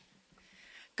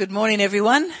Good morning,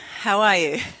 everyone. How are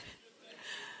you?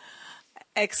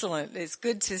 Excellent. It's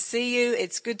good to see you.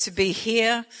 It's good to be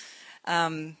here.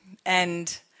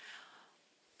 And,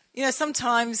 you know,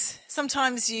 sometimes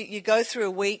you go through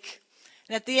a week,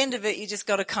 and at the end of it, you just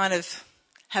got to kind of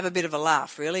have a bit of a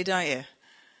laugh, really, don't you?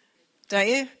 Don't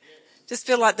you? Just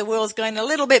feel like the world's going a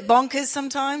little bit bonkers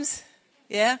sometimes.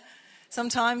 Yeah?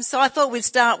 Sometimes. So I thought we'd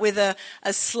start with a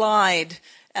slide.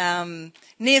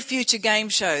 Near future game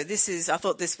show. I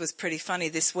thought this was pretty funny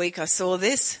this week. I saw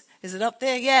this. Is it up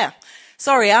there? Yeah.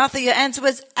 Sorry, Arthur, your answer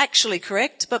was actually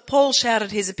correct, but Paul shouted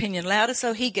his opinion louder,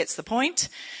 so he gets the point.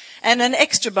 And an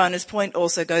extra bonus point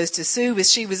also goes to Sue,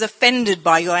 as she was offended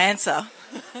by your answer.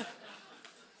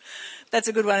 That's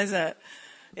a good one, isn't it?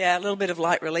 Yeah, a little bit of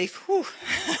light relief.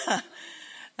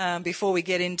 Before we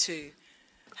get into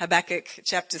Habakkuk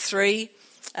chapter 3.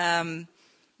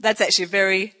 That's actually a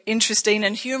very interesting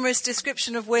and humorous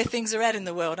description of where things are at in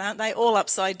the world, aren't they? All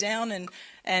upside down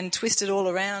and twisted all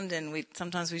around, and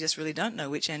sometimes we just really don't know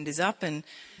which end is up, and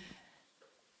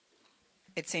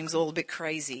it seems all a bit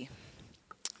crazy.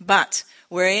 But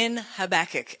we're in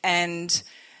Habakkuk, and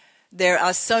there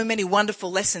are so many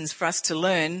wonderful lessons for us to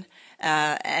learn,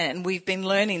 and we've been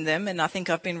learning them, and I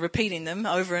think I've been repeating them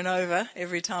over and over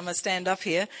every time I stand up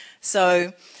here.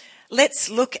 So let's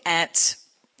look at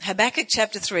Habakkuk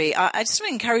chapter 3. I just want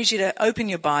to encourage you to open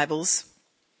your Bibles.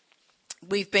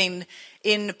 We've been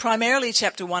in primarily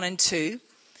chapter 1 and 2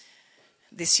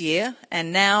 this year,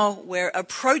 and now we're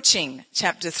approaching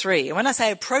chapter 3. And when I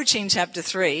say approaching chapter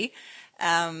 3,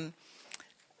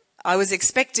 I was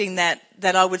expecting that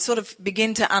I would sort of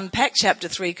begin to unpack chapter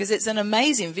 3 because it's an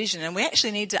amazing vision, and we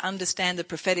actually need to understand the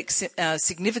prophetic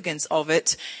significance of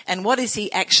it and what is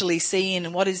he actually seeing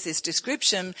and what is this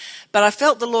description. But I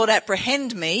felt the Lord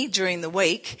apprehend me during the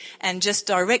week and just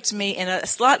direct me in a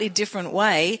slightly different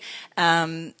way,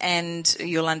 and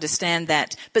you'll understand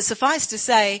that. But suffice to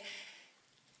say,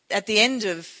 at the end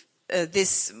of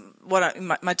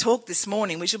my talk this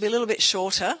morning, which will be a little bit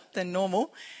shorter than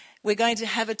normal, we're going to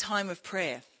have a time of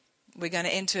prayer. We're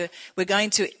going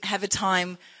to have a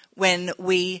time when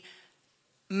we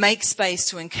make space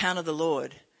to encounter the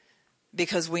Lord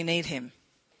because we need him.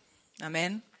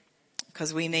 Amen?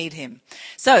 Because we need him.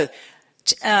 So,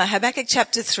 Habakkuk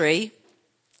chapter 3,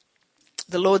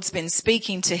 the Lord's been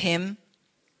speaking to him.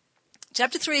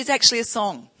 Chapter 3 is actually a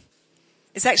song.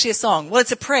 It's actually a song. Well,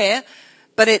 it's a prayer,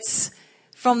 but it's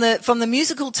from the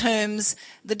musical terms,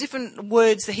 the different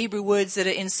words, the Hebrew words that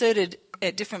are inserted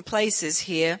at different places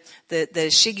here, the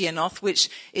Shigionoth, which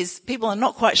is, people are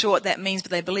not quite sure what that means,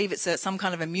 but they believe it's some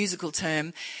kind of a musical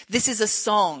term. This is a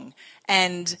song.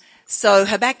 And so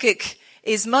Habakkuk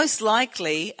is most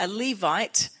likely a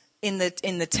Levite in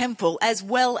the temple as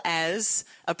well as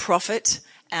a prophet.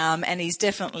 And he's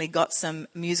definitely got some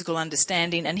musical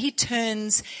understanding, and he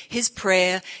turns his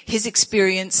prayer, his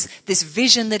experience, this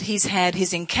vision that he's had,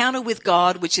 his encounter with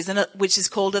God, which is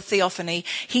called a theophany,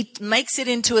 he makes it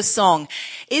into a song.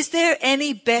 Is there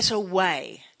any better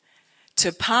way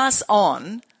to pass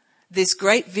on this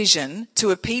great vision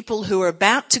to a people who are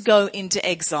about to go into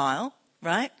exile,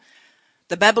 right?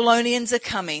 The Babylonians are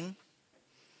coming.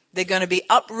 They're going to be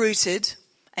uprooted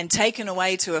and taken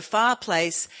away to a far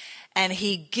place. And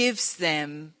he gives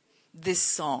them this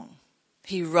song.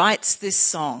 He writes this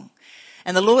song.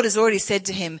 And the Lord has already said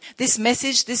to him, this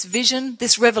message, this vision,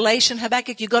 this revelation,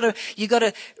 Habakkuk, you got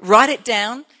to write it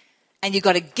down, and you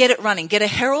got to get it running. Get a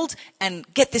herald and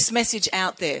get this message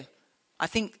out there. I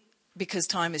think because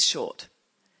time is short.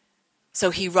 So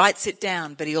he writes it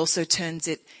down, but he also turns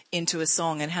it into a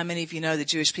song. And how many of you know the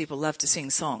Jewish people love to sing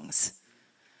songs?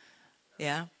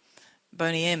 Yeah.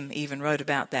 Boney M even wrote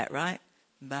about that, right?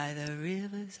 By the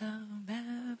rivers of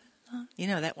Babylon. You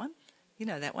know that one? You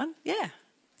know that one? Yeah.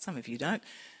 Some of you don't.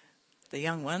 The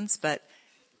young ones. But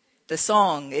the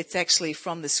song, it's actually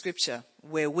from the scripture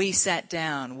where we sat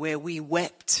down, where we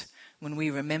wept when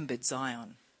we remembered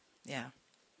Zion. Yeah.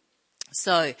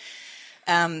 So,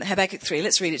 Habakkuk 3,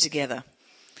 let's read it together.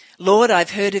 Lord, I've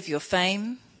heard of your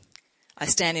fame. I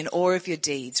stand in awe of your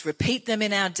deeds. Repeat them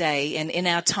in our day, and in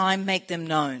our time make them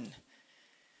known.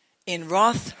 In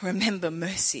wrath, remember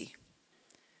mercy.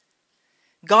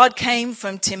 God came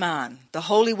from Teman, the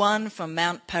Holy One from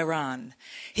Mount Paran.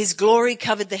 His glory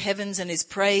covered the heavens and his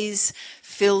praise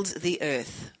filled the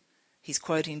earth. He's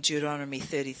quoting Deuteronomy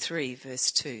 33,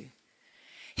 verse 2.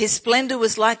 His splendor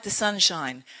was like the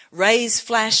sunshine. Rays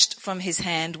flashed from his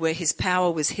hand where his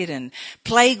power was hidden.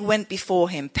 Plague went before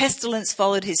him. Pestilence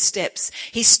followed his steps.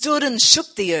 He stood and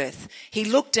shook the earth. He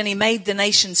looked and he made the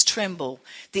nations tremble.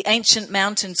 The ancient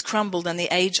mountains crumbled and the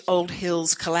age-old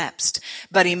hills collapsed.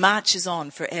 But he marches on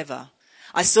forever.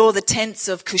 I saw the tents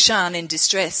of Cushan in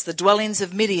distress, the dwellings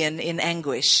of Midian in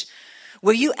anguish.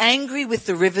 Were you angry with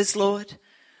the rivers, Lord?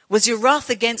 Was your wrath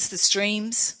against the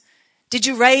streams? Did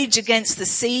you rage against the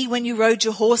sea when you rode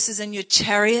your horses and your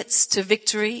chariots to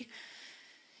victory?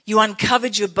 You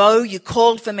uncovered your bow, you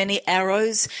called for many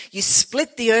arrows, you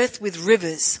split the earth with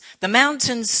rivers. The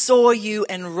mountains saw you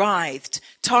and writhed.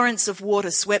 Torrents of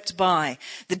water swept by.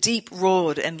 The deep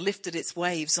roared and lifted its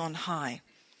waves on high.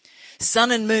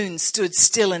 Sun and moon stood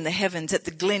still in the heavens at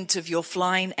the glint of your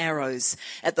flying arrows,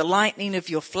 at the lightning of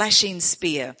your flashing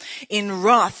spear. In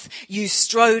wrath you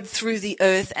strode through the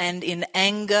earth, and in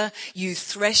anger you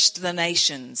threshed the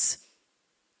nations.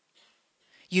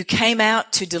 You came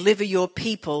out to deliver your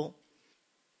people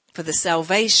for the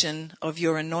salvation of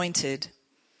your anointed.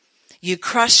 You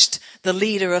crushed the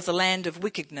leader of the land of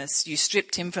wickedness. You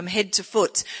stripped him from head to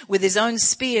foot. With his own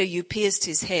spear you pierced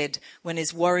his head when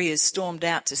his warriors stormed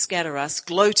out to scatter us,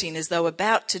 gloating as though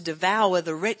about to devour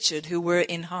the wretched who were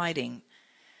in hiding.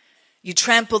 You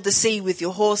trampled the sea with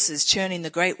your horses, churning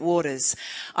the great waters.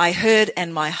 I heard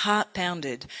and my heart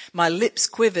pounded. My lips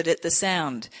quivered at the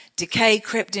sound. Decay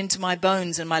crept into my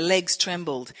bones and my legs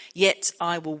trembled. Yet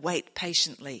I will wait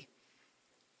patiently.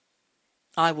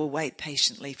 I will wait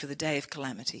patiently for the day of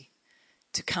calamity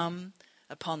to come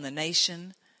upon the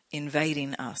nation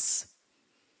invading us.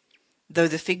 Though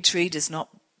the fig tree does not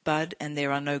bud and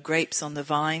there are no grapes on the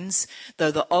vines,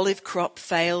 though the olive crop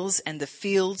fails and the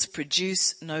fields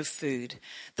produce no food,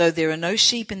 though there are no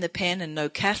sheep in the pen and no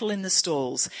cattle in the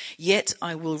stalls, yet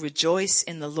I will rejoice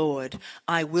in the Lord.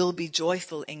 I will be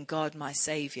joyful in God my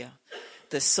Saviour.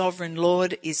 The sovereign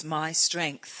Lord is my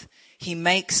strength. He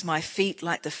makes my feet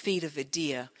like the feet of a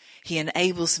deer. He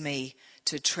enables me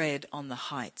to tread on the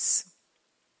heights.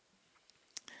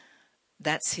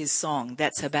 That's his song.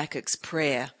 That's Habakkuk's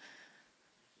prayer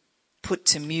put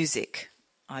to music,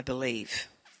 I believe.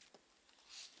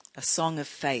 A song of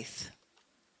faith.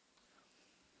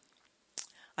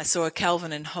 I saw a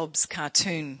Calvin and Hobbes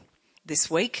cartoon this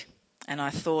week and I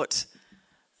thought,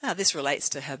 this relates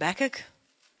to Habakkuk.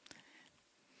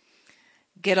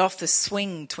 Get off the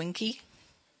swing, Twinkie.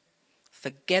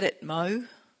 Forget it, Mo.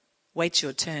 Wait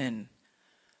your turn.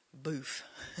 Boof.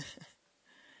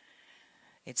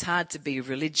 It's hard to be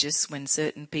religious when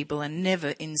certain people are never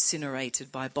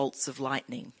incinerated by bolts of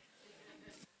lightning.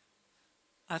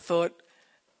 I thought,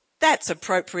 that's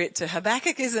appropriate to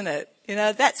Habakkuk, isn't it?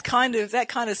 That kind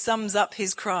of sums up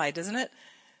his cry, doesn't it?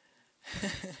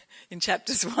 In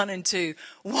chapters 1 and 2.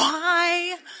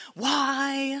 Why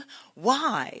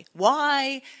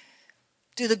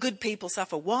do the good people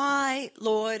suffer? Why,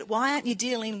 Lord, why aren't you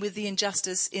dealing with the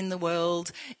injustice in the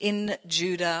world, in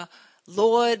Judah?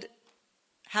 Lord,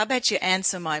 how about you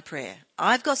answer my prayer?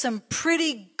 I've got some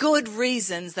pretty good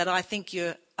reasons that I think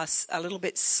you're a little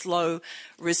bit slow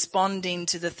responding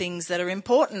to the things that are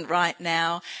important right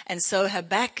now. And so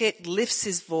Habakkuk lifts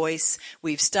his voice.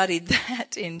 We've studied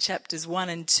that in chapters 1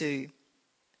 and 2.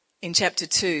 In chapter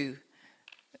 2,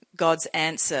 God's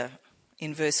answer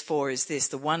in verse 4 is this: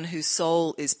 the one whose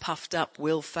soul is puffed up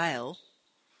will fail.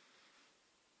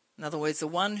 In other words, the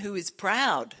one who is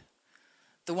proud,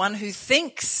 the one who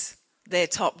thinks they're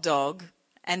top dog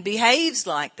and behaves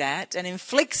like that and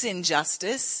inflicts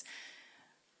injustice,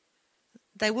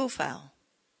 they will fail.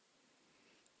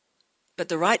 But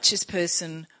the righteous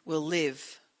person will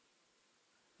live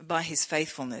by his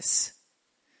faithfulness.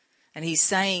 And he's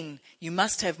saying, you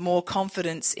must have more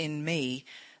confidence in me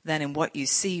than in what you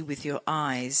see with your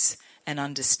eyes and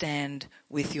understand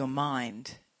with your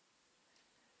mind.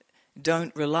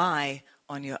 Don't rely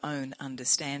on your own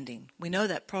understanding. We know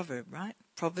that proverb, right?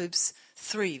 Proverbs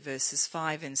 3 verses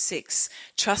 5 and 6.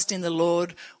 Trust in the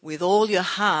Lord with all your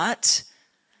heart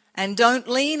and don't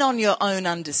lean on your own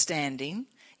understanding.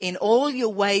 In all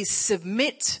your ways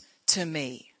submit to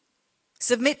me.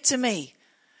 Submit to me.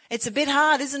 It's a bit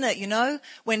hard, isn't it?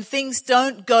 When things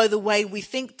don't go the way we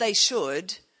think they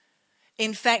should.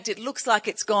 In fact, it looks like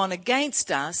it's gone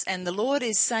against us, and the Lord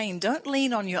is saying, don't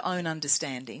lean on your own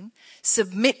understanding.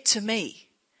 Submit to me.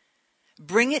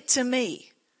 Bring it to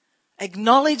me.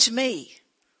 Acknowledge me,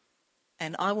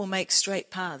 and I will make straight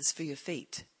paths for your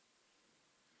feet.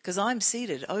 Because I'm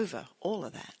seated over all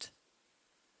of that.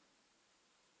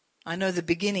 I know the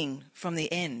beginning from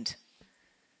the end,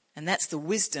 and that's the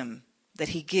wisdom that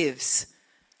he gives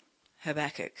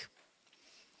Habakkuk.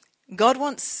 God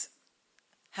wants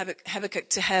Habakkuk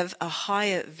to have a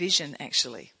higher vision,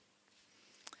 actually.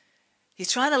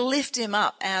 He's trying to lift him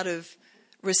up out of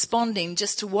responding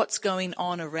just to what's going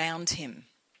on around him.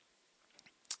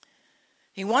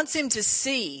 He wants him to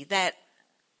see that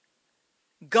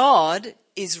God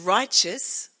is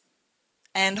righteous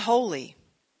and holy.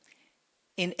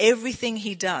 in everything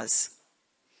he does,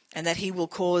 and that he will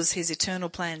cause his eternal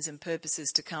plans and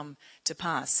purposes to come to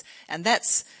pass. And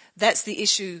that's the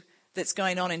issue that's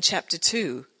going on in chapter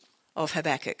 2 of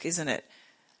Habakkuk, isn't it?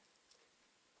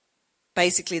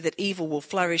 Basically, that evil will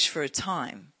flourish for a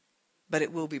time, but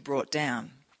it will be brought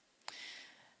down.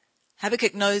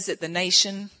 Habakkuk knows that the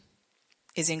nation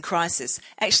is in crisis.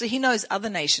 Actually, he knows other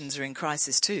nations are in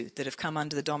crisis too, that have come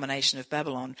under the domination of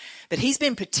Babylon. But he's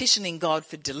been petitioning God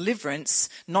for deliverance,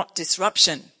 not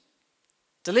disruption.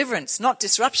 Deliverance, not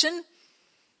disruption.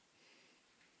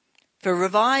 For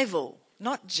revival,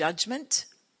 not judgment.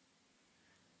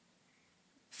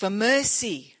 For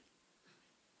mercy,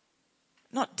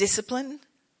 not discipline.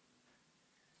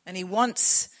 And he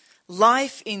wants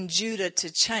life in Judah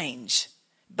to change,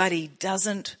 but he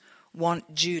doesn't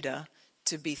want Judah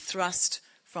to be thrust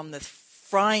from the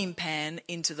frying pan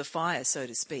into the fire, so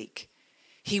to speak.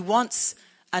 He wants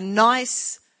a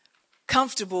nice,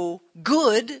 comfortable,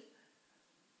 good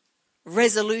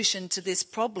resolution to this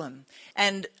problem.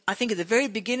 And I think at the very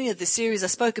beginning of the series, I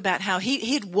spoke about how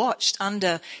he had watched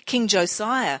under King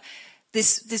Josiah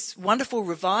this wonderful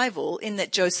revival, in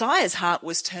that Josiah's heart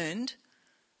was turned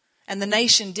and the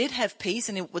nation did have peace,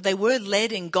 and they were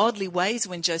led in godly ways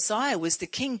when Josiah was the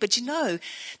king. But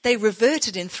they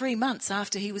reverted in 3 months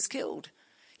after he was killed.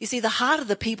 You see, the heart of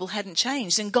the people hadn't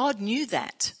changed, and God knew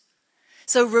that.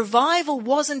 So revival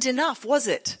wasn't enough, was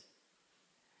it?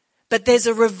 But there's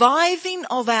a reviving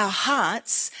of our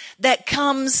hearts that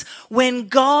comes when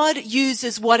God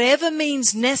uses whatever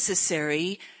means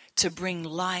necessary to bring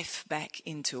life back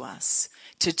into us,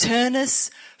 to turn us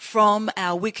from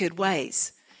our wicked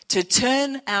ways, to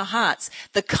turn our hearts.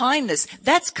 The kindness,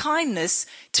 that's kindness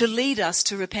to lead us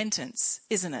to repentance,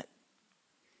 isn't it?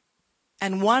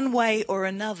 And one way or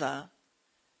another,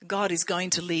 God is going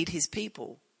to lead his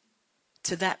people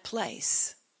to that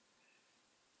place.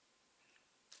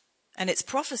 And it's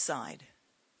prophesied.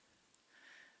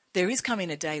 There is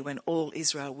coming a day when all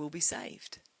Israel will be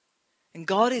saved. And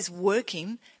God is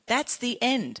working. That's the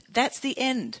end. That's the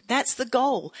end. That's the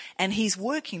goal. And he's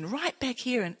working right back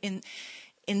here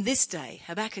in this day,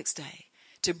 Habakkuk's day,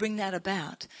 to bring that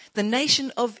about. The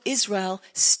nation of Israel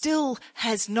still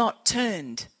has not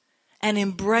turned and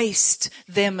embraced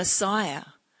their Messiah.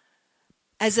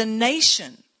 As a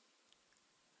nation,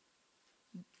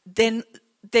 then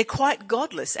they're quite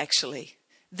godless, actually.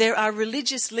 There are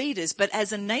religious leaders, but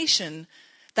as a nation,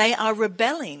 they are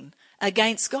rebelling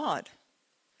against God.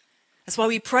 That's why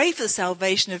we pray for the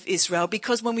salvation of Israel,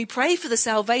 because when we pray for the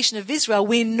salvation of Israel,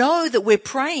 we know that we're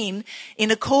praying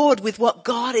in accord with what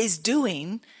God is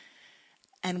doing,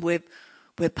 and we're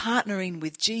partnering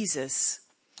with Jesus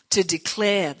to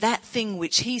declare that thing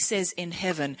which he says in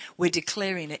heaven, we're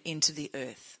declaring it into the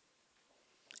earth.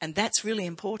 And that's really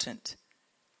important.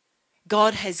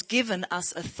 God has given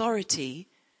us authority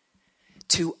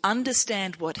to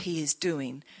understand what he is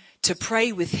doing, to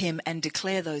pray with him and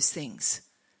declare those things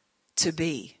to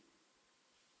be.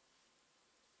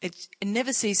 It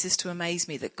never ceases to amaze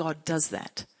me that God does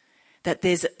that. That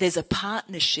there's a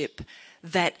partnership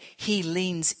that he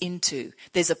leans into.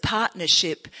 There's a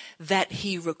partnership that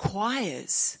he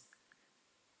requires.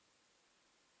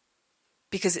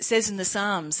 Because it says in the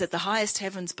Psalms that the highest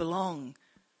heavens belong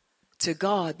to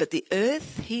God, but the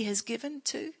earth he has given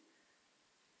to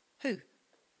who?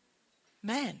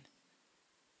 Man.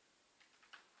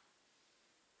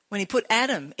 When he put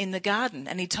Adam in the garden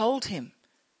and he told him,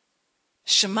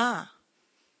 Shema,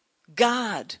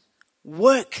 guard,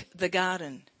 work the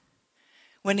garden.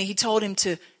 When he told him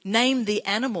to name the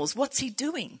animals, what's he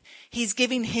doing? He's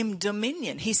giving him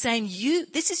dominion. He's saying,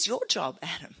 this is your job,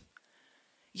 Adam.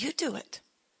 You do it.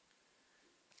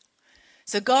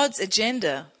 So God's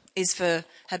agenda is for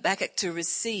Habakkuk to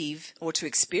receive, or to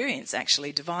experience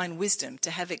actually, divine wisdom, to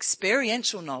have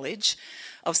experiential knowledge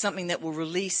of something that will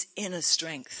release inner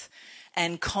strength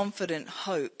and confident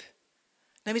hope.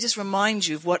 Let me just remind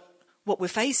you of what we're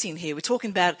facing here. We're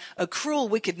talking about a cruel,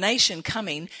 wicked nation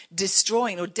coming,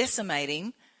 destroying or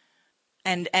decimating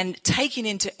and taking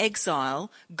into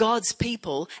exile God's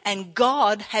people, and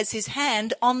God has his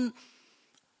hand on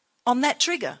that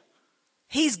trigger.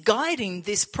 He's guiding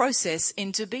this process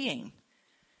into being.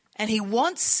 And he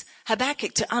wants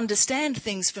Habakkuk to understand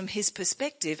things from his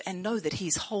perspective and know that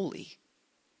he's holy.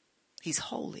 He's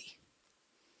holy.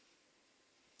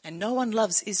 And no one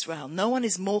loves Israel. No one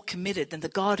is more committed than the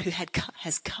God who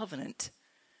has covenant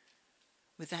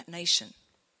with that nation.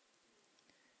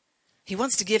 He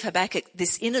wants to give Habakkuk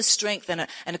this inner strength and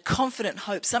a confident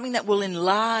hope, something that will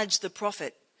enlarge the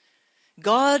prophet.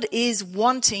 God is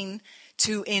wanting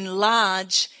to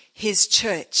enlarge his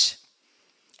church.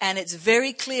 And it's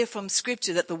very clear from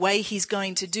Scripture that the way he's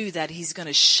going to do that, he's going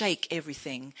to shake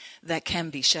everything that can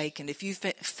be shaken. If you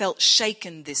felt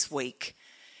shaken this week,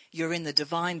 you're in the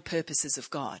divine purposes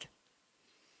of God.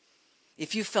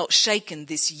 If you felt shaken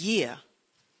this year,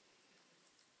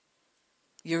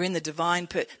 you're in the divine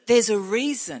there's a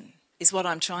reason, is what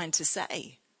I'm trying to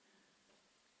say.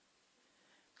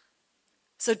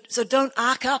 So don't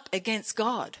arc up against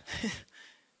God.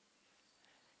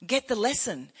 Get the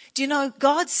lesson. Do you know,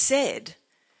 God said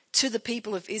to the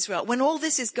people of Israel, when all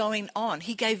this is going on,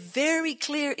 he gave very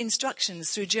clear instructions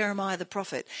through Jeremiah the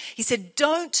prophet. He said,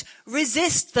 don't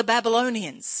resist the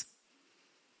Babylonians.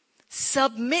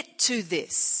 Submit to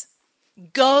this.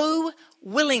 Go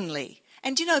willingly.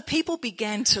 And you know, people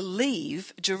began to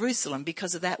leave Jerusalem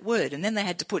because of that word. And then they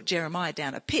had to put Jeremiah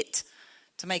down a pit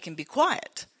to make him be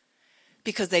quiet,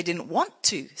 because they didn't want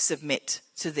to submit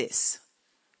to this,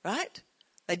 right?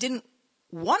 They didn't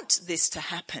want this to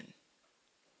happen.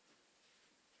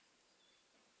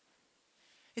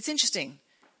 It's interesting.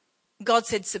 God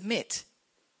said, submit.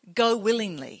 Go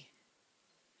willingly.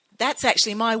 That's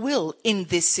actually my will in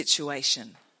this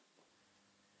situation.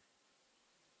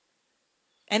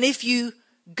 And if you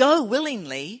go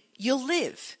willingly, you'll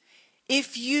live.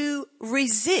 If you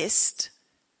resist,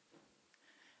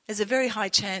 there's a very high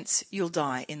chance you'll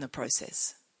die in the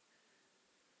process.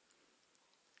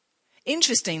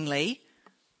 Interestingly,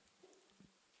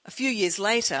 a few years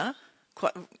later,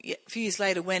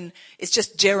 when it's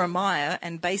just Jeremiah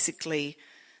and basically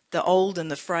the old and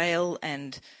the frail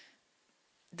and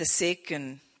the sick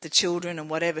and the children and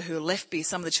whatever who are left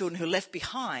some of the children who are left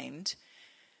behind,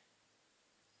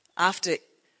 after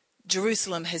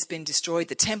Jerusalem has been destroyed,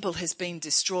 the temple has been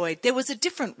destroyed, there was a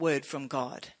different word from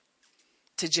God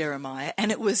to Jeremiah,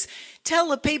 and it was, tell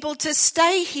the people to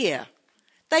stay here.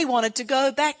 They wanted to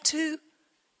go back to,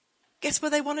 guess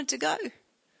where they wanted to go?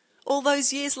 All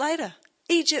those years later,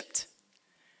 Egypt.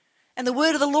 And the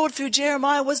word of the Lord through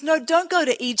Jeremiah was, no, don't go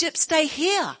to Egypt, stay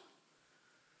here.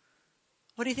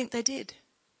 What do you think they did?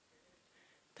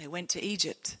 They went to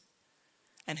Egypt.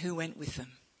 And who went with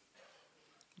them?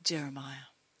 Jeremiah.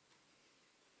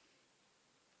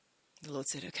 The Lord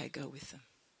said, okay, go with them.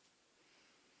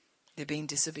 They're being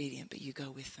disobedient, but you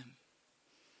go with them.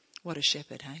 What a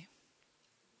shepherd, hey?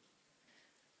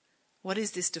 What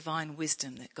is this divine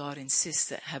wisdom that God insists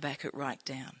that Habakkuk write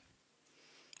down?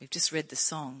 We've just read the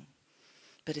song.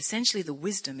 But essentially the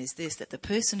wisdom is this, that the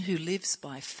person who lives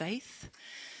by faith,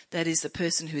 that is the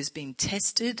person who has been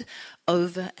tested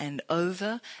over and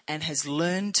over and has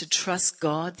learned to trust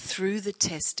God through the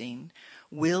testing,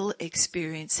 will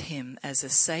experience him as a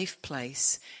safe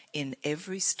place in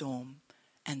every storm,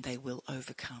 and they will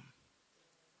overcome.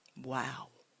 Wow.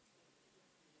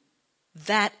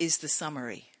 That is the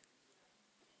summary.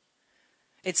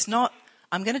 It's not,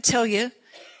 I'm going to tell you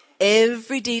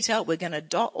every detail. We're going to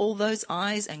dot all those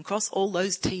I's and cross all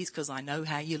those T's because I know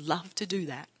how you love to do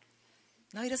that.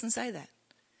 No, he doesn't say that.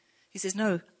 He says,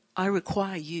 no, I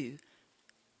require you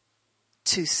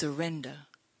to surrender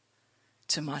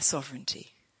to my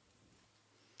sovereignty.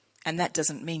 And that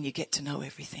doesn't mean you get to know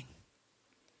everything.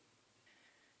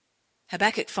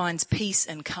 Habakkuk finds peace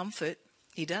and comfort.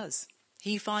 He does.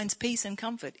 He finds peace and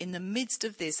comfort in the midst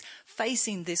of this,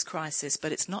 facing this crisis,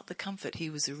 but it's not the comfort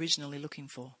he was originally looking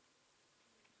for.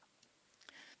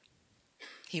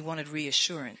 He wanted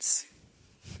reassurance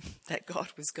that God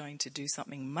was going to do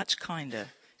something much kinder,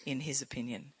 in his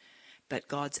opinion, but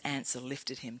God's answer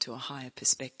lifted him to a higher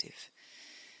perspective.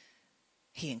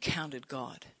 He encountered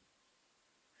God.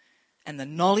 And the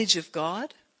knowledge of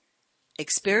God,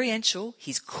 experiential,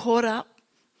 he's caught up.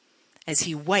 As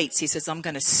he waits, he says, I'm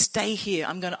going to stay here.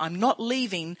 I'm not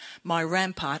leaving my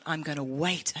rampart. I'm going to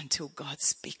wait until God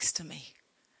speaks to me.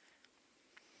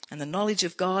 And the knowledge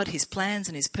of God, his plans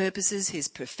and his purposes, his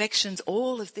perfections,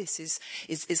 all of this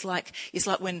is like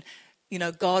when,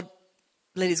 God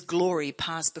let his glory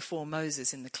pass before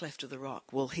Moses in the cleft of the rock.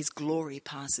 Well, his glory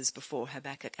passes before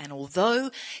Habakkuk. And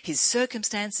although his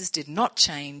circumstances did not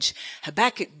change,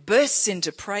 Habakkuk bursts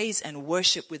into praise and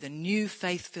worship with a new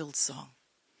faith-filled song.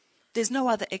 There's no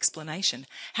other explanation.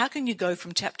 How can you go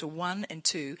from chapter 1 and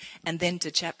 2 and then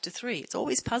to chapter 3? It's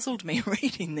always puzzled me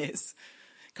reading this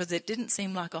because it didn't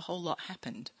seem like a whole lot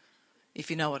happened, if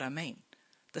you know what I mean.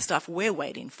 The stuff we're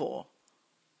waiting for.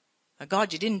 Oh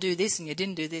God, you didn't do this and you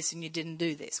didn't do this and you didn't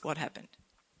do this. What happened?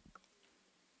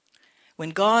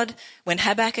 When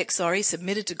Habakkuk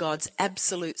submitted to God's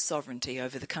absolute sovereignty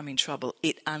over the coming trouble,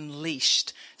 it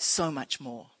unleashed so much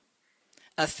more.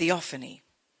 A theophany.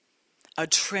 A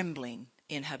trembling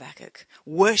in Habakkuk.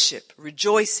 Worship,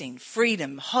 rejoicing,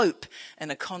 freedom, hope,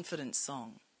 and a confident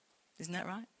song. Isn't that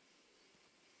right?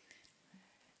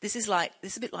 This is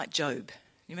a bit like Job.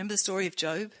 You remember the story of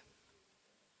Job?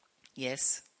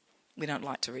 Yes. We don't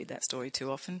like to read that story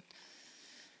too often.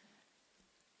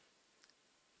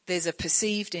 There's a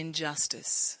perceived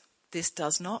injustice. This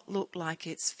does not look like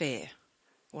it's fair,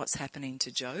 what's happening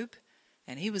to Job.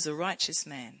 And he was a righteous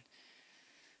man.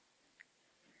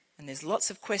 And there's lots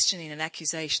of questioning and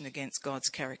accusation against God's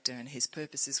character and his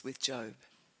purposes with Job.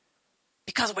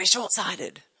 Because we're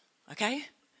short-sighted. Okay?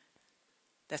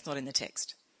 That's not in the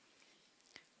text.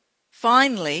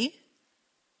 Finally,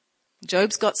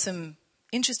 Job's got some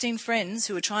interesting friends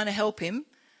who are trying to help him,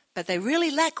 but they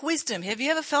really lack wisdom. Have you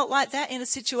ever felt like that in a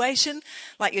situation?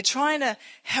 Like you're trying to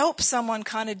help someone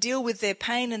kind of deal with their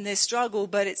pain and their struggle,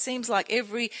 but it seems like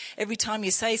every time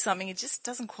you say something, it just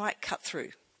doesn't quite cut through.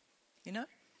 You know?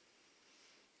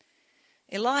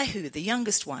 Elihu, the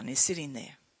youngest one, is sitting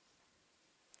there.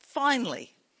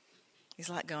 Finally, he's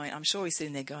like going, I'm sure he's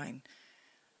sitting there going,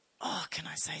 oh, can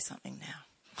I say something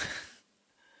now?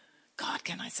 God,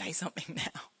 can I say something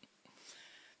now?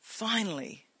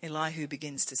 Finally, Elihu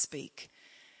begins to speak.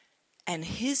 And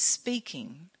his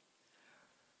speaking,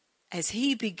 as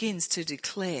he begins to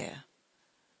declare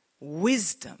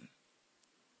wisdom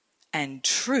and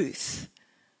truth,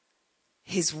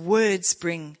 his words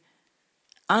bring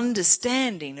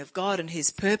understanding of God and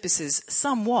his purposes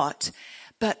somewhat,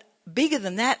 but bigger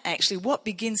than that actually, what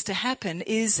begins to happen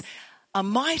is a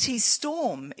mighty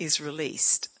storm is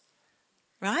released,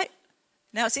 right?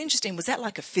 Now it's interesting, was that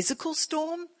like a physical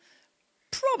storm?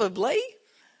 Probably,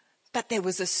 but there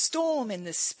was a storm in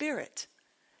the spirit,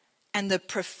 and the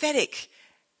prophetic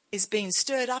is being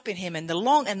stirred up in him, and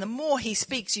the more he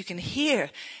speaks, you can hear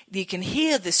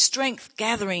the strength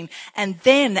gathering, and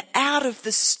then out of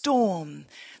the storm,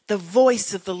 the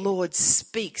voice of the Lord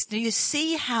speaks. Do you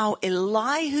see how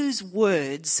Elihu's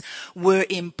words were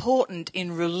important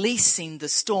in releasing the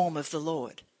storm of the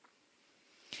Lord?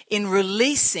 In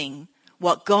releasing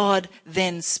what God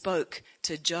then spoke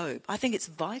to Job. I think it's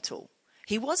vital.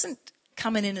 He wasn't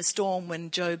coming in a storm when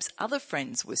Job's other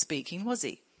friends were speaking, was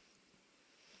he?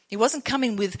 He wasn't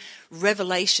coming with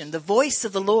revelation. The voice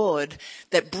of the Lord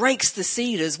that breaks the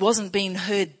cedars wasn't being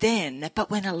heard then. But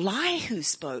when Elihu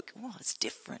spoke, oh, it's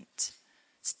different.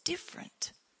 It's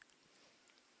different.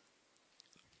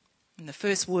 And the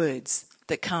first words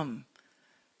that come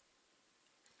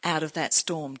out of that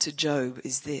storm to Job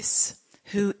is this: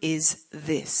 who is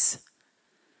this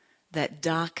that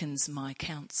darkens my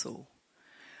counsel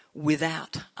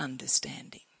without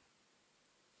understanding?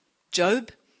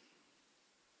 Job,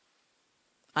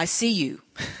 I see you.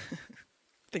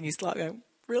 Then you start going,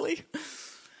 really?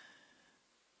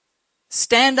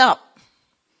 Stand up.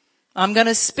 I'm going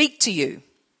to speak to you.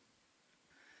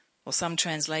 Or some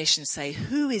translations say,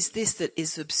 who is this that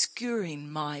is obscuring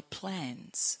my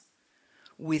plans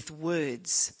with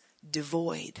words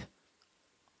devoid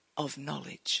of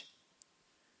knowledge?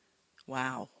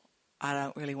 Wow. I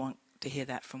don't really want to hear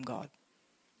that from God.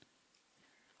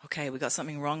 Okay, we got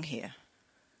something wrong here.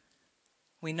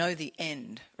 We know the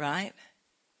end, right?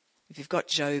 If you've got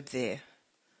Job there,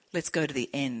 let's go to the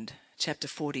end, chapter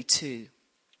 42.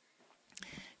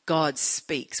 God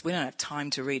speaks. We don't have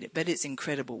time to read it, but it's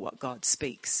incredible what God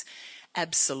speaks.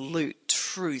 Absolute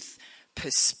truth,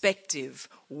 perspective,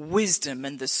 wisdom,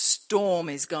 and the storm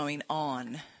is going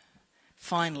on.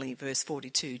 Finally, verse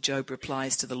 42, Job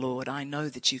replies to the Lord, I know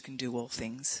that you can do all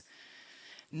things.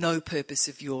 No purpose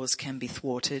of yours can be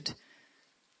thwarted.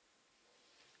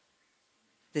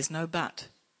 There's no but.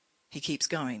 He keeps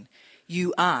going.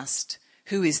 You asked,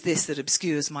 who is this that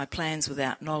obscures my plans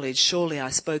without knowledge? Surely I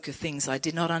spoke of things I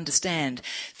did not understand,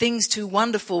 things too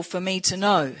wonderful for me to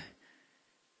know.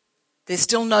 There's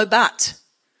still no but.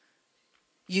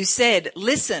 You said,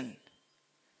 listen,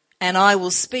 and I will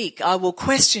speak. I will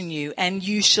question you, and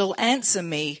you shall answer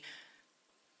me.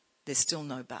 There's still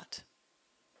no but.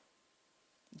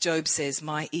 Job says,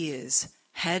 my ears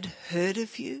had heard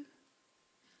of you,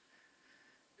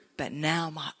 but now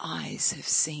my eyes have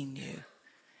seen you.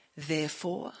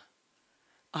 Therefore,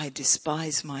 I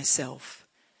despise myself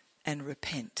and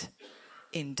repent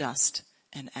in dust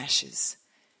and ashes.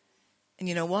 And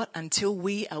you know what? Until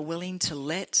we are willing to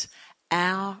let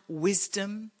our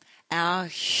wisdom, our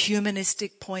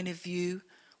humanistic point of view,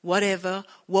 whatever,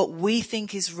 what we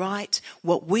think is right,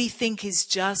 what we think is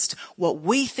just, what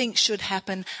we think should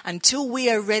happen, until we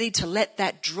are ready to let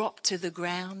that drop to the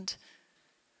ground,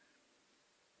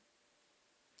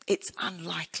 it's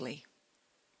unlikely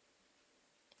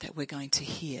that we're going to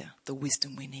hear the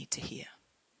wisdom we need to hear.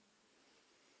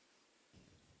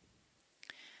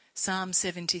 Psalm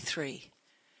 73.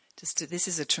 This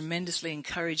is a tremendously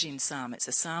encouraging psalm. It's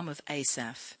a psalm of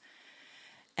Asaph.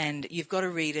 And you've got to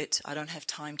read it. I don't have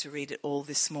time to read it all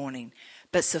this morning.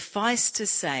 But suffice to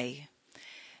say,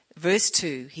 verse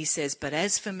 2, he says, "But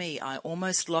as for me, I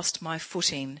almost lost my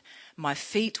footing. My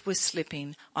feet were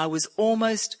slipping. I was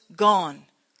almost gone.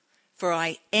 For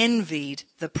I envied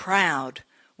the proud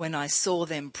when I saw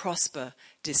them prosper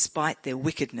despite their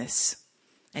wickedness."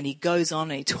 And he goes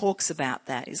on and he talks about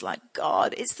that. He's like,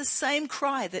 God, it's the same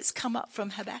cry that's come up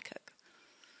from Habakkuk.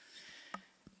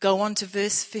 Go on to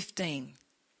verse 15.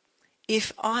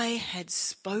 "If I had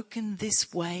spoken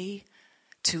this way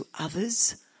to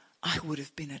others, I would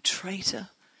have been a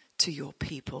traitor to your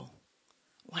people."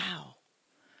 Wow.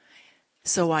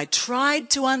 "So I tried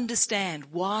to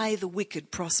understand why the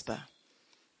wicked prosper,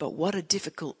 but what a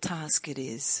difficult task it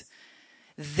is.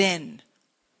 Then,"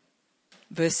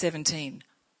 verse 17,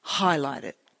 highlight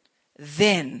it,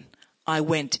 "Then I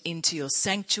went into your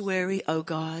sanctuary, O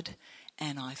God,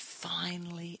 and I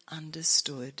finally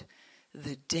understood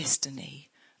the destiny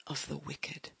of the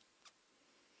wicked."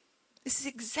 This is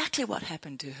exactly what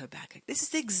happened to Habakkuk. This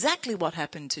is exactly what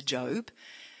happened to Job.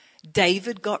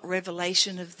 David got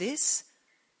revelation of this.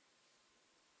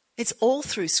 It's all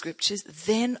through scriptures.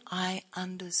 Then I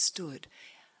understood.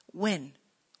 When?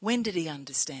 When did he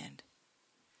understand?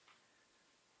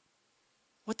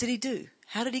 What did he do?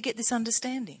 How did he get this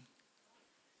understanding?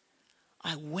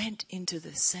 I went into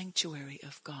the sanctuary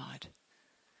of God.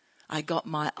 I got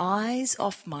my eyes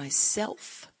off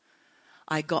myself.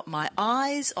 I got my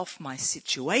eyes off my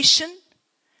situation.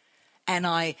 And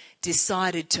I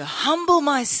decided to humble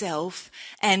myself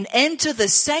and enter the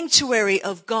sanctuary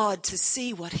of God to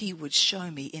see what he would show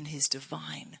me in his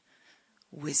divine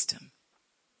wisdom.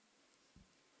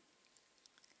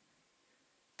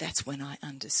 That's when I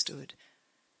understood.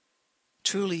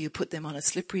 Truly you put them on a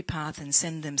slippery path and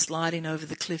send them sliding over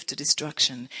the cliff to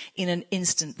destruction. In an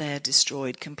instant they are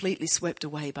destroyed, completely swept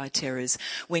away by terrors.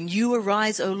 When you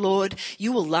arise, O Lord,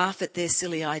 you will laugh at their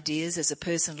silly ideas as a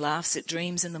person laughs at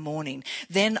dreams in the morning.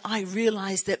 Then I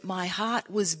realized that my heart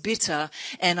was bitter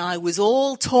and I was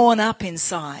all torn up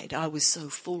inside. I was so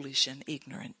foolish and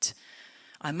ignorant.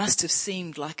 I must have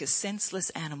seemed like a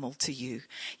senseless animal to you,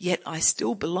 yet I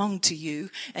still belong to you,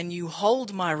 and you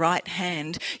hold my right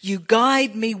hand. You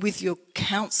guide me with your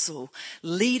counsel,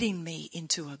 leading me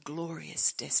into a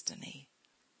glorious destiny.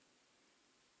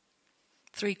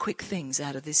 3 quick things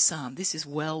out of this psalm. This is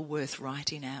well worth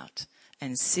writing out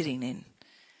and sitting in.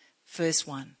 First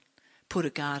one, put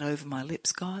a guard over my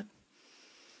lips, God.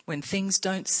 When things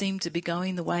don't seem to be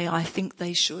going the way I think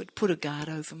they should, put a guard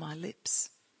over my lips.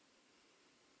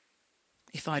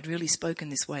 If I'd really spoken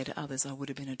this way to others, I would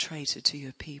have been a traitor to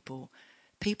your people.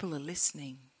 People are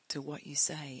listening to what you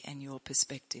say and your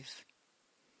perspective.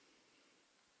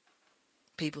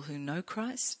 People who know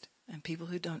Christ and people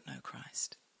who don't know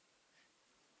Christ.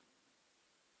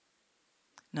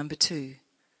 Number 2,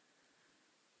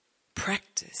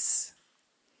 practice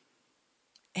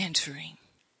entering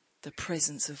the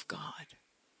presence of God.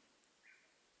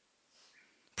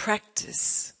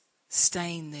 Practice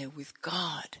staying there with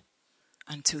God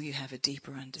until you have a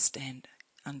deeper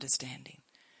understanding.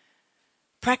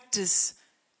 Practice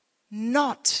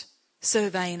not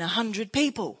surveying 100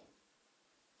 people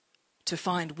to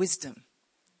find wisdom.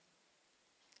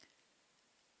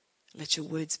 Let your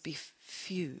words be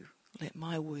few. Let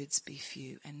my words be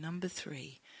few. And number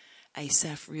 3,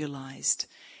 Asaph realized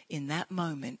in that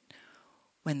moment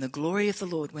when the glory of the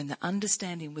Lord, when the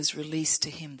understanding was released to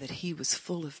him, that he was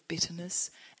full of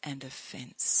bitterness and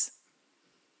offense.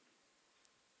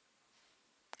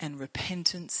 And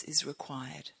repentance is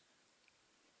required.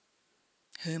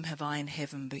 Whom have I in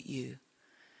heaven but you?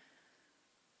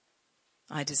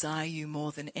 I desire you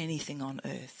more than anything on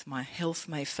earth. My health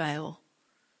may fail.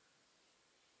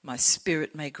 My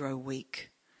spirit may grow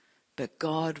weak. But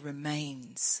God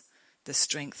remains the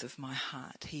strength of my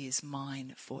heart. He is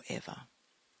mine forever.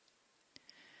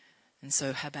 And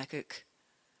so Habakkuk,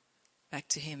 back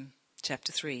to him,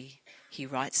 chapter 3, he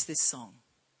writes this song.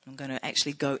 I'm going to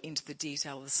actually go into the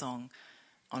detail of the song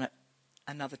on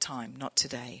another time, not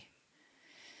today.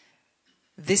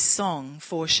 This song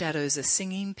foreshadows a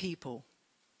singing people.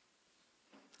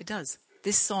 It does.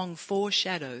 This song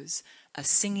foreshadows a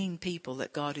singing people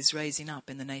that God is raising up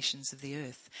in the nations of the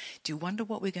earth. Do you wonder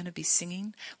what we're going to be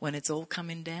singing when it's all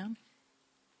coming down?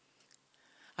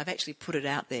 I've actually put it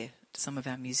out there to some of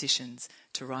our musicians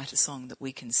to write a song that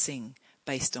we can sing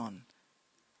based on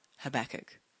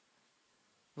Habakkuk.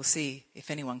 We'll see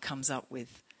if anyone comes up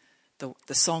with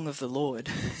the song of the Lord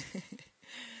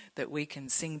that we can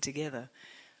sing together.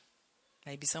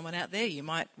 Maybe someone out there, you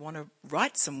might want to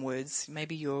write some words.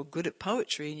 Maybe you're good at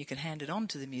poetry and you can hand it on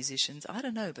to the musicians. I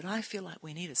don't know, but I feel like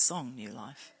we need a song, New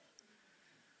Life.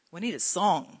 We need a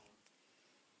song.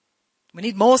 We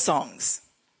need more songs.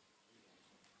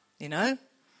 You know?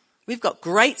 We've got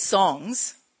great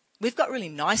songs. We've got really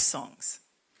nice songs.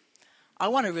 I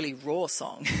want a really raw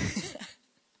song.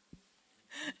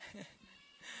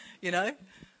 You know?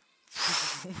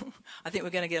 I think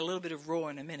we're going to get a little bit of raw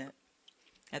in a minute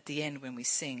at the end when we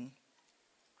sing.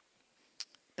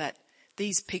 But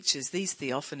these pictures, these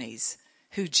theophanies,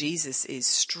 who Jesus is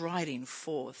striding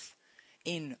forth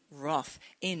in wrath,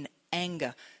 in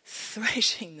anger,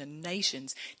 threshing the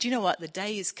nations. Do you know what? The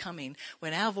day is coming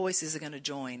when our voices are going to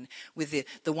join with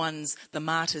the ones, the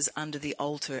martyrs under the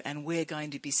altar, and we're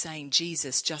going to be saying,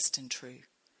 Jesus, just and true.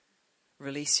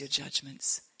 Release your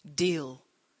judgments. Deal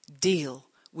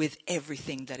with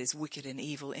everything that is wicked and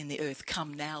evil in the earth.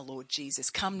 Come now, Lord Jesus.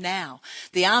 Come now.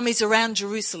 The armies around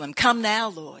Jerusalem. Come now,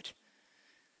 Lord.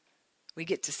 We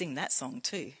get to sing that song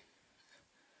too.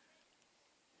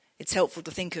 It's helpful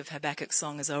to think of Habakkuk's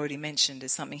song, as I already mentioned,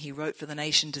 as something he wrote for the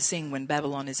nation to sing when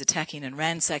Babylon is attacking and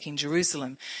ransacking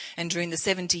Jerusalem. And during the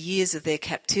 70 years of their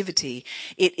captivity,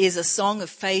 it is a song of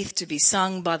faith to be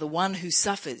sung by the one who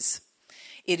suffers.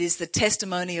 It is the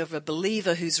testimony of a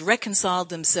believer who's reconciled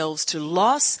themselves to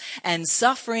loss and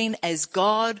suffering as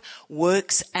God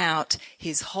works out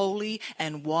his holy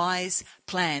and wise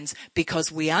plans,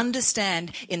 because we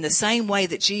understand in the same way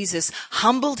that Jesus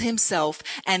humbled himself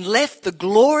and left the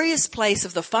glorious place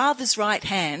of the Father's right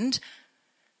hand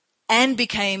and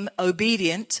became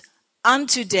obedient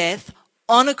unto death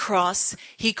on a cross.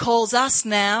 He calls us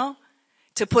now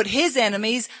to put his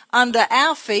enemies under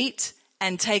our feet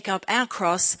and take up our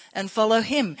cross and follow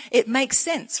him. It makes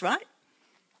sense, right?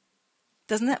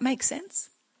 Doesn't that make sense?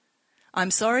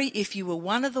 I'm sorry if you were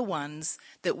one of the ones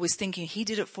that was thinking he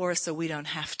did it for us so we don't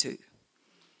have to.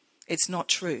 It's not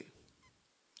true.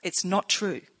 It's not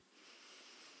true.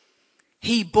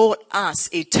 He bought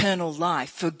us eternal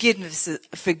life,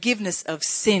 forgiveness of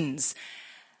sins,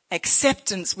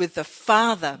 acceptance with the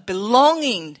Father,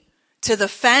 belonging to the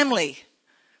family.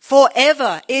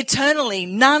 Forever, eternally,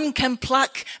 none can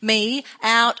pluck me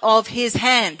out of his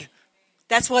hand.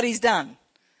 That's what he's done.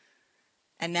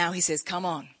 And now he says, come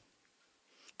on.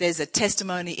 There's a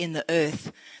testimony in the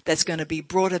earth that's going to be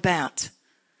brought about.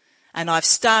 And I've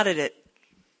started it.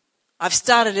 I've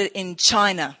started it in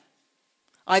China.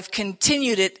 I've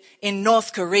continued it in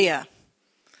North Korea.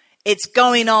 It's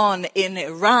going on in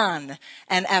Iran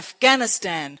and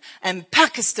Afghanistan and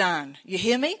Pakistan. You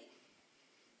hear me?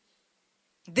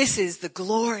 This is the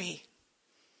glory.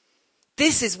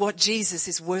 This is what Jesus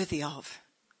is worthy of.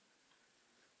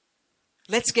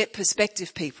 Let's get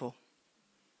perspective, people.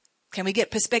 Can we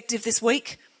get perspective this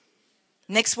week?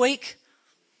 Next week?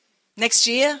 Next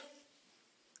year?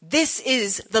 This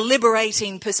is the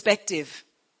liberating perspective.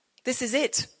 This is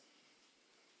it.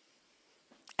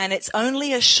 And it's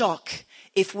only a shock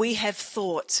if we have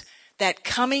thought that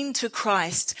coming to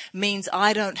Christ means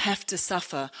I don't have to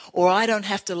suffer, or I don't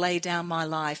have to lay down my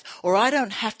life, or I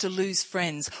don't have to lose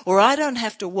friends, or I don't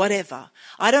have to whatever.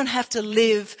 I don't have to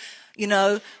live,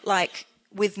 like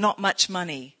with not much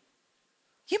money.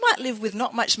 You might live with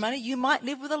not much money. You might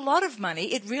live with a lot of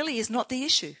money. It really is not the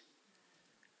issue.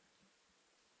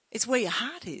 It's where your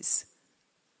heart is.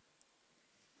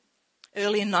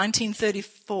 Early in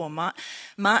 1934,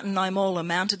 Martin Niemöller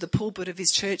mounted the pulpit of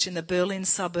his church in the Berlin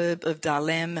suburb of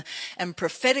Dahlem and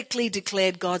prophetically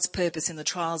declared God's purpose in the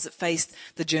trials that faced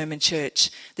the German church.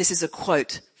 This is a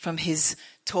quote from his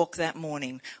talk that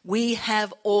morning. We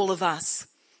have, all of us,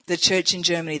 the church in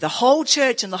Germany, the whole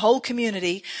church and the whole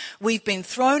community, we've been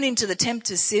thrown into the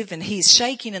tempter's sieve, and he's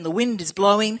shaking and the wind is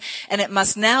blowing, and it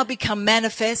must now become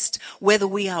manifest whether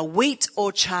we are wheat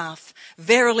or chaff.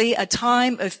 Verily, a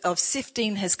time of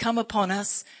sifting has come upon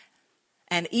us,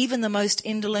 and even the most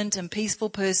indolent and peaceful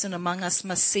person among us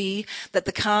must see that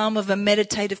the calm of a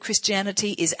meditative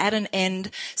Christianity is at an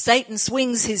end. Satan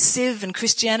swings his sieve and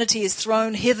Christianity is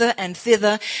thrown hither and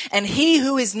thither. And he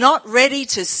who is not ready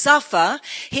to suffer,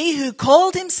 he who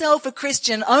called himself a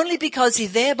Christian only because he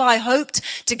thereby hoped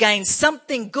to gain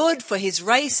something good for his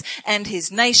race and his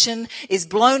nation, is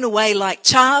blown away like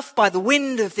chaff by the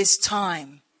wind of this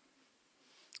time.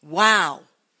 Wow.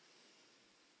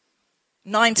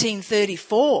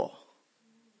 1934.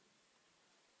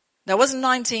 That wasn't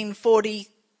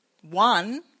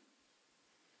 1941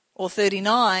 or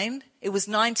 39. It was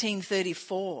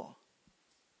 1934.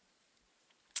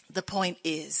 The point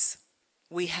is,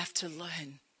 we have to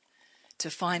learn to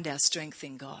find our strength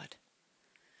in God.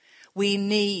 We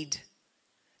need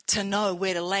to know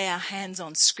where to lay our hands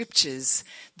on scriptures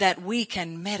that we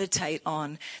can meditate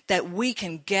on, that we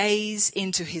can gaze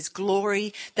into his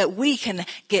glory, that we can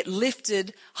get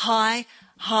lifted high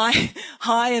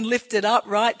and lifted up,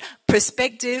 right?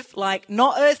 Perspective, like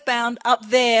not earthbound, up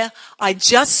there. I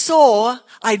just saw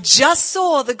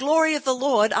the glory of the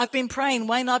Lord. I've been praying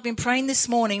this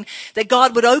morning that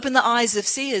God would open the eyes of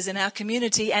seers in our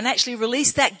community and actually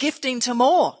release that gifting to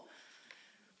more.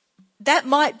 That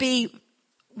might be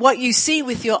what you see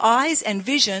with your eyes and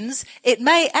visions. It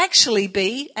may actually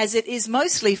be, as it is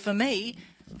mostly for me,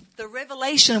 the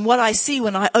revelation, what I see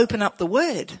when I open up the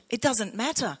word. It doesn't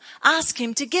matter. Ask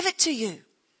him to give it to you.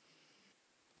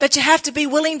 But you have to be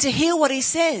willing to hear what he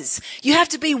says. You have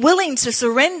to be willing to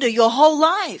surrender your whole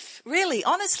life, really,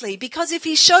 honestly, because if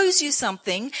he shows you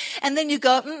something and then you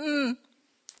go,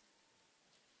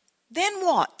 then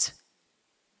what?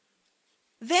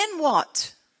 Then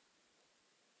what?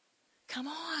 Come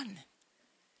on.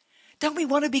 Don't we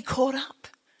want to be caught up?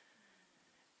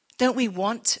 Don't we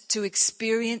want to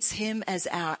experience him as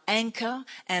our anchor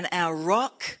and our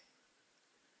rock?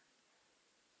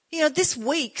 You know, this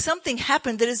week something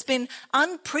happened that has been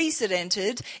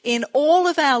unprecedented in all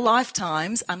of our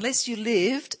lifetimes, unless you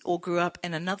lived or grew up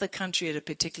in another country at a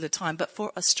particular time. But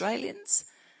for Australians,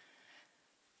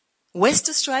 West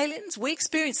Australians, we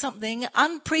experienced something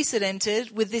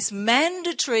unprecedented with this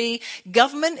mandatory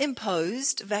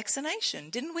government-imposed vaccination,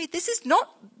 didn't we?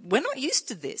 We're not used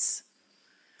to this.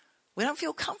 We don't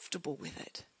feel comfortable with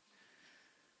it.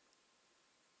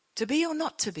 To be or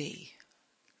not to be?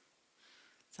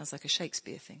 Sounds like a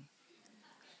Shakespeare thing.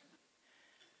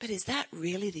 But is that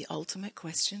really the ultimate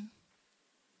question?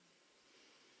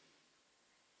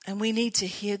 And we need to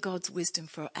hear God's wisdom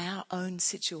for our own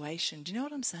situation. Do you know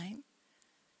what I'm saying?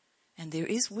 And there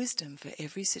is wisdom for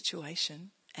every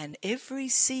situation and every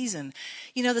season.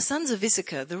 You know, the sons of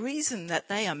Issachar, the reason that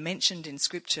they are mentioned in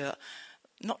Scripture,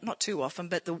 not too often,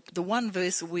 but the one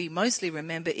verse we mostly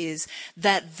remember is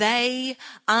that they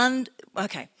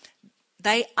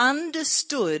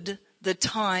understood the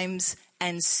times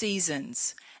and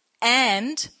seasons,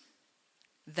 and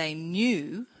they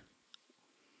knew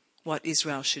what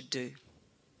Israel should do.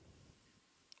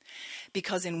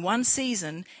 Because in one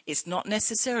season, it's not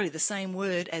necessarily the same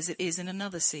word as it is in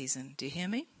another season. Do you hear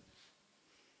me?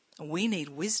 We need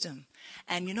wisdom.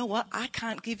 And you know what? I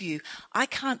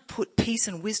can't put peace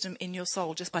and wisdom in your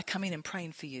soul just by coming and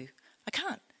praying for you. I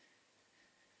can't.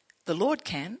 The Lord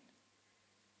can.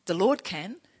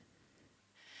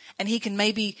 And he can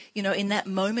maybe, in that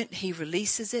moment he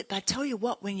releases it. But I tell you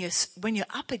what, when you're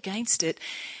up against it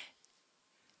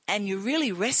and you're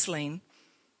really wrestling,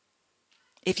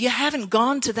 if you haven't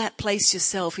gone to that place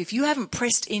yourself, if you haven't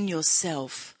pressed in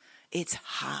yourself, it's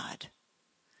hard.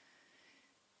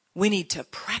 We need to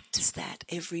practice that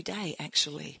every day,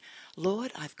 actually.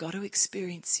 Lord, I've got to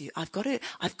experience you. I've got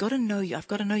to know you. I've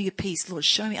got to know your peace. Lord,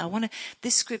 show me.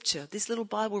 This scripture, this little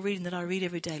Bible reading that I read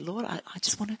every day. Lord, I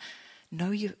just want to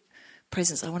know your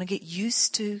presence. I want to get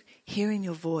used to hearing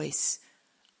your voice.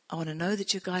 I want to know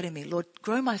that you're guiding me. Lord,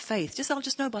 grow my faith. I'll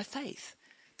just know by faith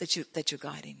that you're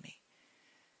guiding me.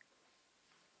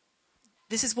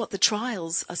 This is what the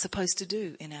trials are supposed to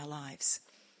do in our lives.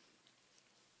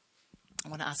 I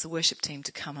want to ask the worship team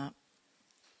to come up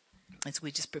as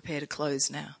we just prepare to close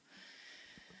now.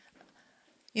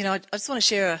 I just want to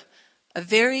share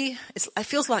it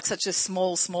feels like such a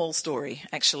small story,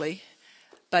 actually,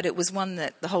 but it was one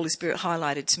that the Holy Spirit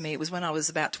highlighted to me. It was when I was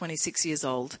about 26 years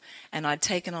old, and I'd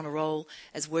taken on a role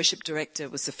as worship director.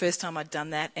 It was the first time I'd done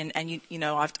that, and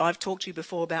I've talked to you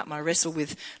before about my wrestle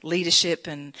with leadership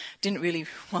and didn't really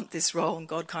want this role, and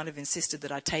God kind of insisted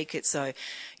that I take it, so,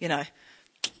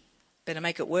 better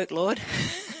make it work, Lord.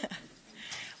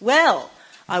 Well,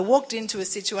 I walked into a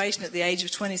situation at the age of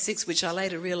 26, which I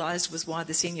later realised was why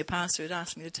the senior pastor had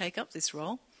asked me to take up this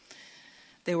role.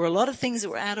 There were a lot of things that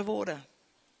were out of order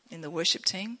in the worship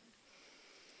team.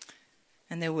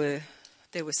 And there were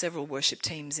several worship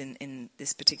teams in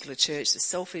this particular church. The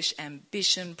selfish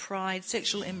ambition, pride,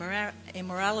 sexual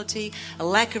immorality, a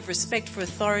lack of respect for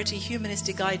authority,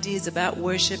 humanistic ideas about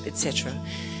worship, etc.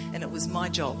 And it was my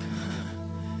job.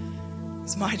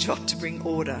 It's my job to bring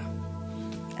order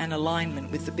and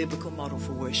alignment with the biblical model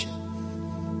for worship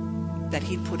that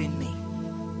he'd put in me.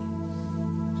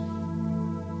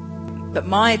 But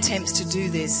my attempts to do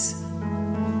this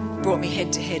brought me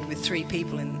head to head with 3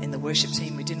 people in the worship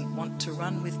team who didn't want to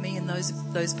run with me in those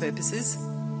purposes.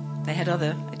 They had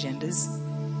other agendas.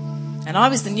 And I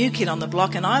was the new kid on the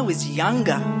block, and I was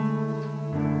younger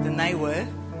than they were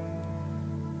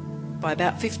by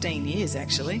about 15 years,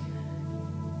 actually.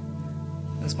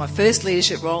 It was my first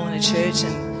leadership role in a church,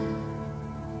 and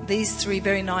these three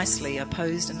very nicely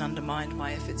opposed and undermined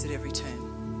my efforts at every turn.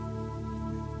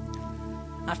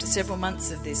 After several months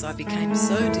of this, I became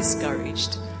so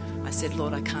discouraged. I said,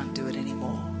 Lord, I can't do it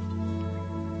anymore.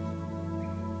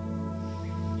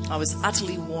 I was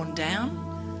utterly worn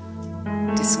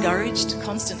down, discouraged,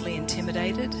 constantly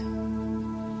intimidated.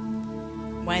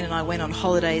 Wayne and I went on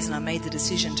holidays and I made the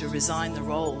decision to resign the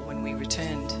role when we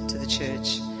returned to the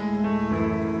church.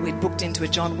 We'd booked into a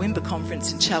John Wimber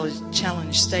conference in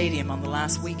Challenge Stadium on the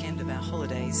last weekend of our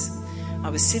holidays. I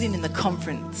was sitting in the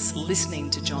conference listening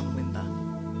to John Wimber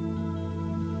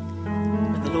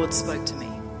when the Lord spoke to me,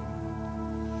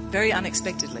 very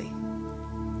unexpectedly.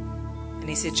 And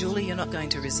he said, Julie, you're not going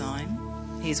to resign.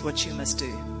 Here's what you must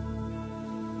do.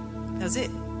 That was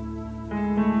it.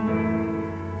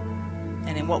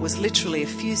 And in what was literally a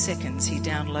few seconds, he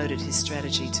downloaded his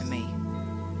strategy to me.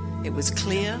 It was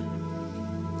clear,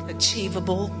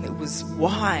 achievable, it was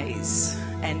wise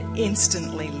and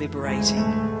instantly liberating.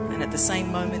 And at the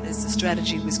same moment as the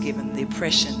strategy was given, the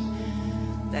oppression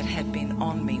that had been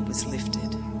on me was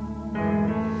lifted.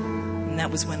 And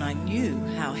that was when I knew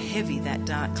how heavy that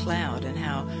dark cloud and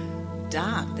how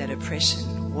dark that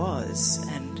oppression was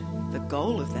and the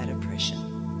goal of that oppression.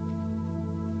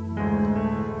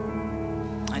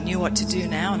 I knew what to do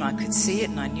now, and I could see it,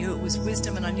 and I knew it was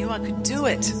wisdom, and I knew I could do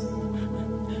it.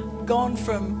 Gone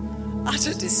from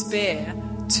utter despair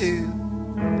to,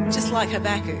 just like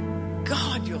Habakkuk,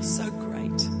 God, you're so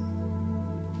great.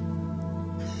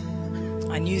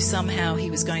 I knew somehow he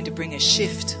was going to bring a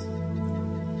shift,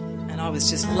 and I was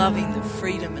just loving the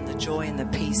freedom and the joy and the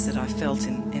peace that I felt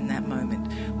in that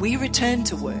moment. We returned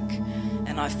to work,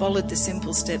 and I followed the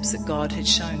simple steps that God had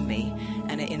shown me,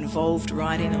 and it involved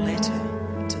writing a letter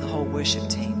to the whole worship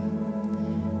team.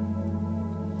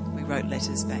 We wrote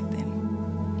letters back then.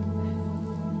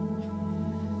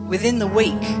 Within the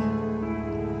week,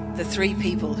 the three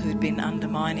people who'd been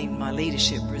undermining my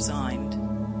leadership resigned.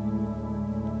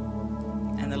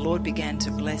 And the Lord began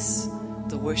to bless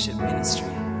the worship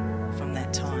ministry from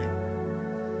that time.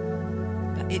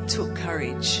 But it took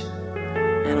courage,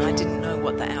 and I didn't know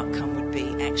what the outcome would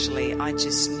be. Actually, I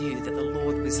just knew that the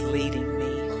Lord was leading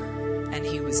me, and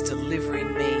he was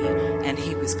delivering me, and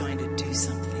he was going to do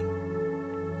something.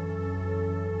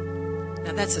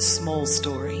 Now that's a small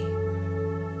story.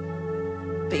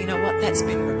 But you know what? That's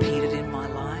been repeated in my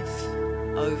life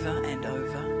over and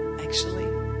over, actually.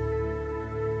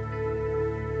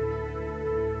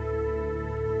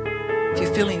 If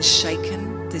you're feeling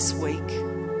shaken this week,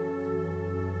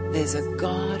 there's a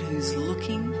God who's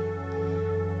looking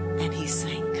and he's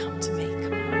saying, come to me,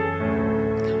 come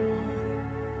on, come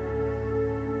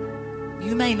on.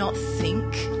 You may not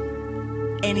think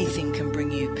anything can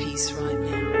bring you peace right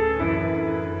now.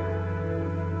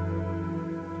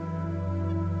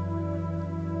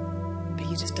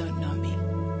 You just don't know me. You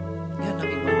don't know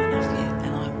me well enough yet,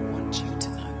 and I want you to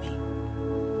know me.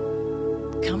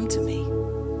 Come to me.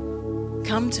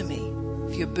 Come to me.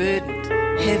 If you're burdened,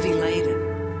 heavy laden,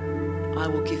 I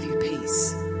will give you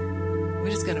peace. We're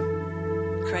just going to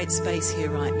create space here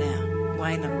right now.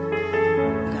 Wayne, I'm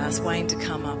going to ask Wayne to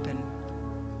come up and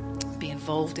be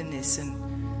involved in this, and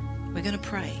we're going to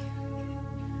pray.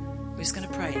 We're just going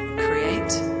to pray and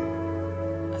create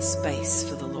a space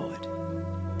for the Lord.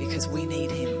 Because we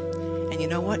need him. And you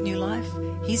know what, New Life?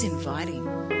 He's inviting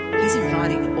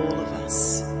all of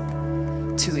us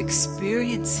to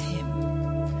experience him,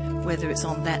 whether it's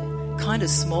on that kind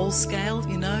of small scale,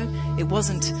 you know. It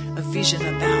wasn't a vision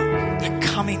about the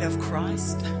coming of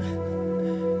Christ.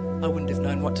 I wouldn't have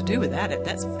known what to do with that at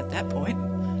that point.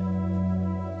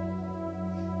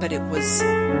 But it was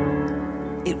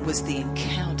the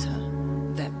encounter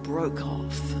that broke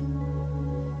off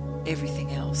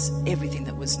everything else, everything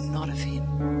that was not of him.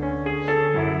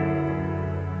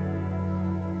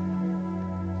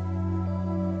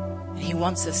 And he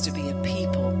wants us to be a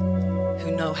people who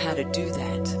know how to do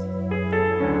that.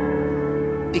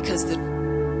 Because the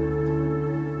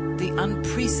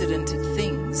unprecedented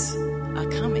things are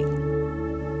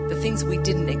coming. The things we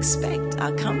didn't expect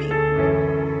are coming.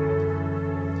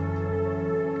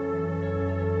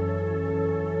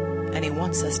 And he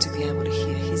wants us to be able to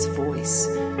hear his voice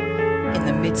in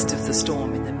the midst of the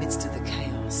storm, in the midst of the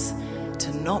chaos,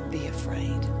 to not be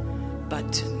afraid,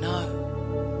 but to know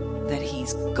that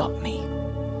he's got me.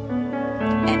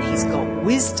 And he's got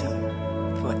wisdom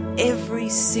for every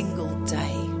single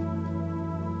day,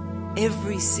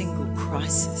 every single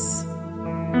crisis.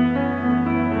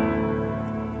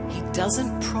 He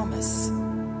doesn't promise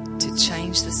to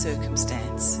change the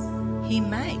circumstance. He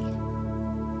may.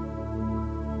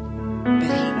 But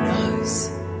he knows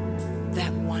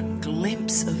that one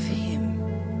glimpse of him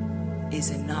is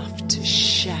enough to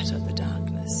shatter the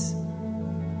darkness.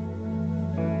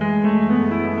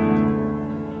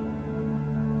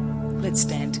 Let's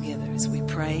stand together as we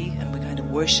pray, and we're going to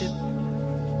worship.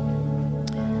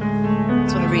 I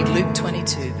just want to read Luke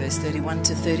 22, verse 31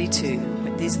 to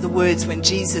 32. These are the words when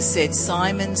Jesus said,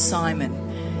 "Simon,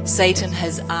 Simon, Satan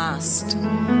has asked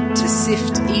to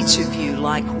sift each of you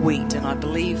like wheat." And I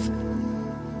believe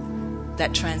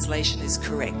that translation is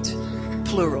correct.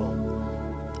 Plural.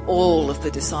 All of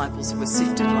the disciples were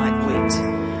sifted like wheat.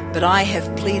 "But I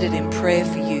have pleaded in prayer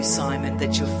for you, Simon,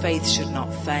 that your faith should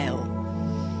not fail.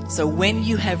 So when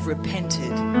you have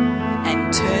repented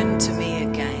and turned to me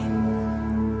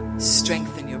again,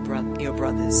 strengthen your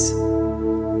brothers."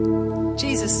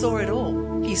 Jesus saw it all.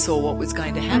 He saw what was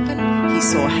going to happen. He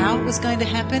saw how it was going to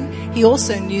happen. He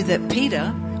also knew that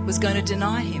Peter was going to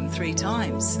deny him 3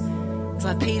 times. It's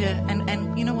like, Peter,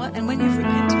 and you know what? And when you've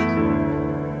repented,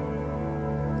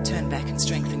 turn back and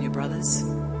strengthen your brothers.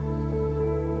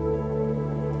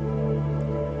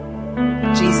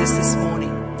 Jesus, this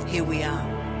morning, here we are.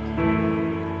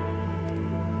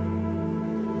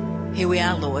 Here we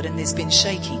are, Lord, and there's been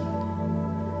shaking.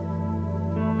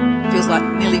 Feels like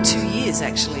nearly 2 years,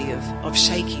 actually, of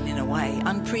shaking in a way.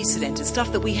 Unprecedented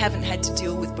stuff that we haven't had to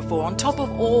deal with before, on top of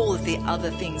all of the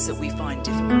other things that we find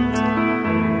difficult.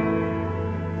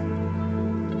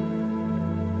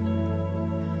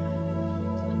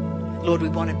 Lord, we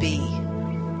want to be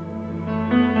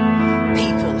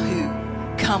people who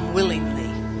come willingly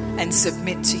and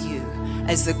submit to you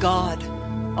as the God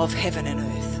of heaven and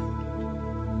earth,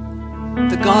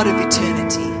 the God of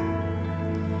eternity.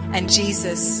 And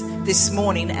Jesus, this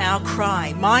morning, our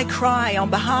cry, my cry on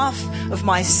behalf of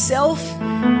myself,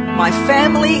 my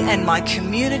family, and my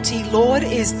community, Lord,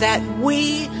 is that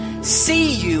we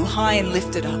see you high and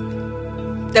lifted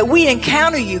up, that we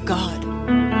encounter you, God.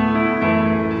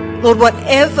 Lord,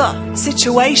 whatever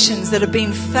situations that have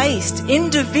been faced,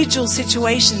 individual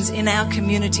situations in our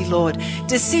community, Lord,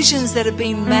 decisions that have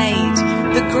been made,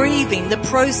 the grieving, the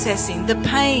processing, the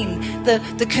pain,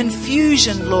 the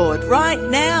confusion, Lord, right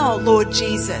now, Lord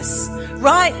Jesus,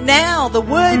 right now, the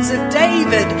words of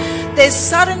David, they're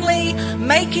suddenly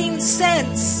making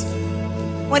sense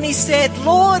when he said,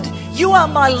 "Lord, you are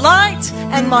my light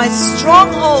and my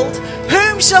stronghold.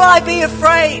 Whom shall I be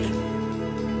afraid?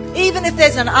 Even if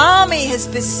there's an army has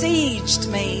besieged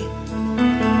me,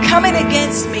 coming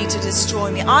against me to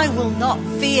destroy me, I will not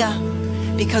fear.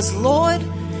 Because, Lord,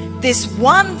 this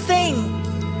one thing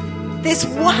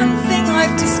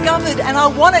I've discovered, and I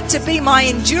want it to be my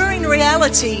enduring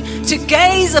reality, to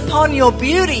gaze upon your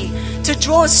beauty, to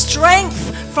draw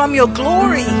strength from your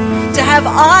glory, to have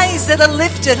eyes that are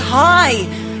lifted high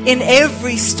in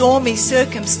every stormy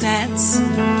circumstance,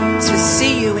 to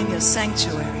see you in your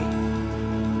sanctuary.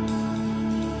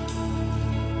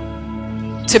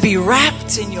 To be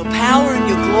wrapped in your power and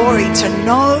your glory, to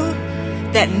know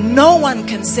that no one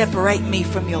can separate me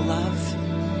from your love.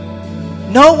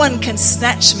 No one can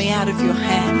snatch me out of your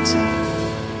hand.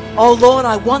 Oh Lord,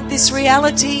 I want this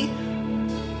reality,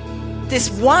 this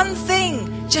one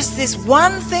thing, just this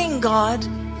one thing, God,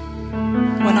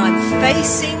 when I'm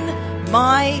facing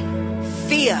my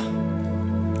fear,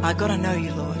 I've got to know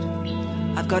you, Lord.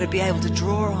 I've got to be able to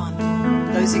draw on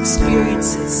those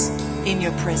experiences in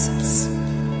your presence.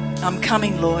 I'm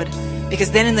coming, Lord,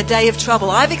 because then in the day of trouble,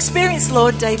 I've experienced,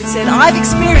 Lord, David said, I've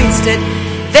experienced it.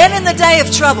 Then in the day of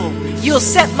trouble, you'll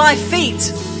set my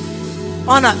feet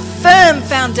on a firm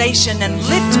foundation and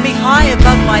lift me high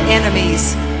above my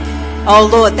enemies. Oh,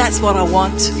 Lord, that's what I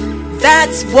want.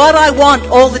 That's what I want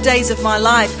all the days of my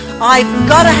life. I've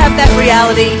got to have that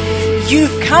reality.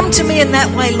 You've come to me in that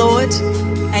way, Lord,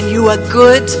 and you are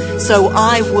good. So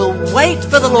I will wait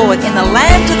for the Lord in the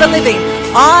land of the living.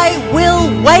 I will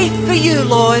wait for you,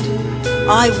 Lord.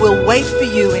 I will wait for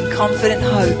you in confident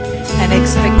hope and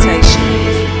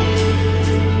expectation.